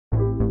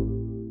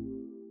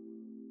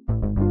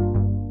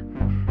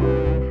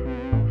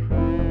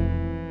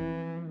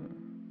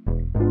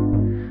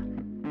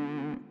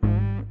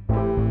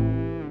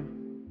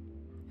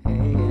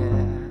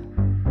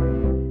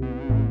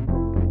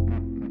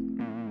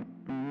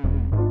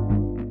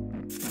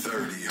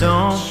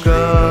don't go.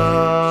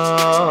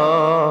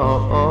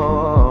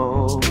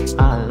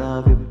 I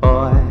love you,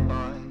 boy.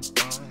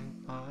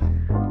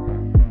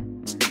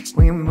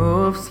 We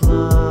move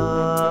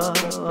slow.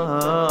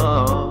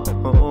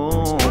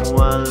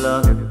 I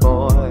love you,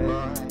 boy.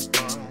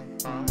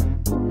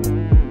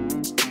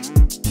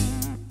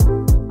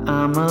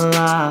 I'm a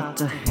lot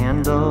to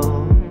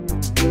handle,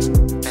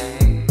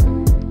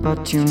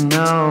 but you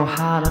know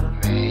how to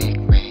make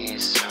me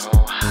so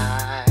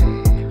high.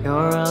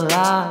 You're a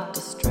lot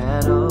to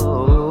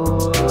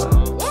straddle.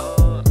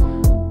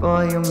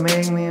 Boy, you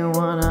make me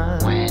wanna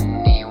问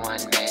你完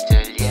美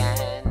的脸，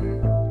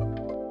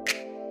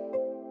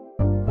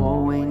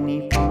我为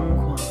你疯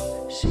狂，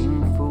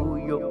幸福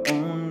有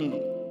你。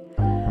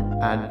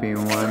I'd be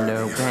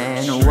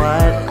wondering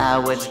what I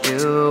would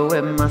do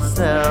with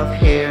myself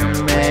here,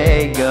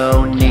 Mei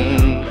You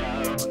Ni.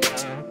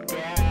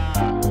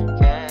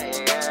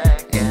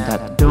 And I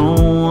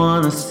don't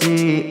wanna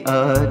see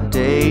a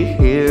day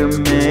here,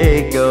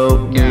 Mei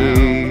You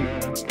Ni.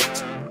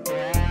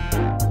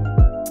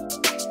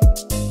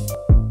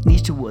 你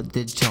是我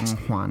的张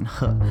欢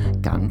鹤，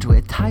感觉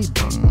太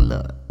棒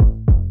了。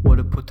我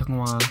的普通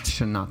话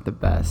是 not the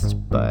best,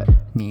 but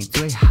你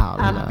最好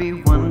了。I'd be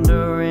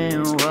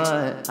wondering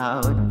what I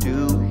would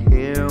do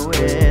here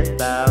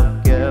without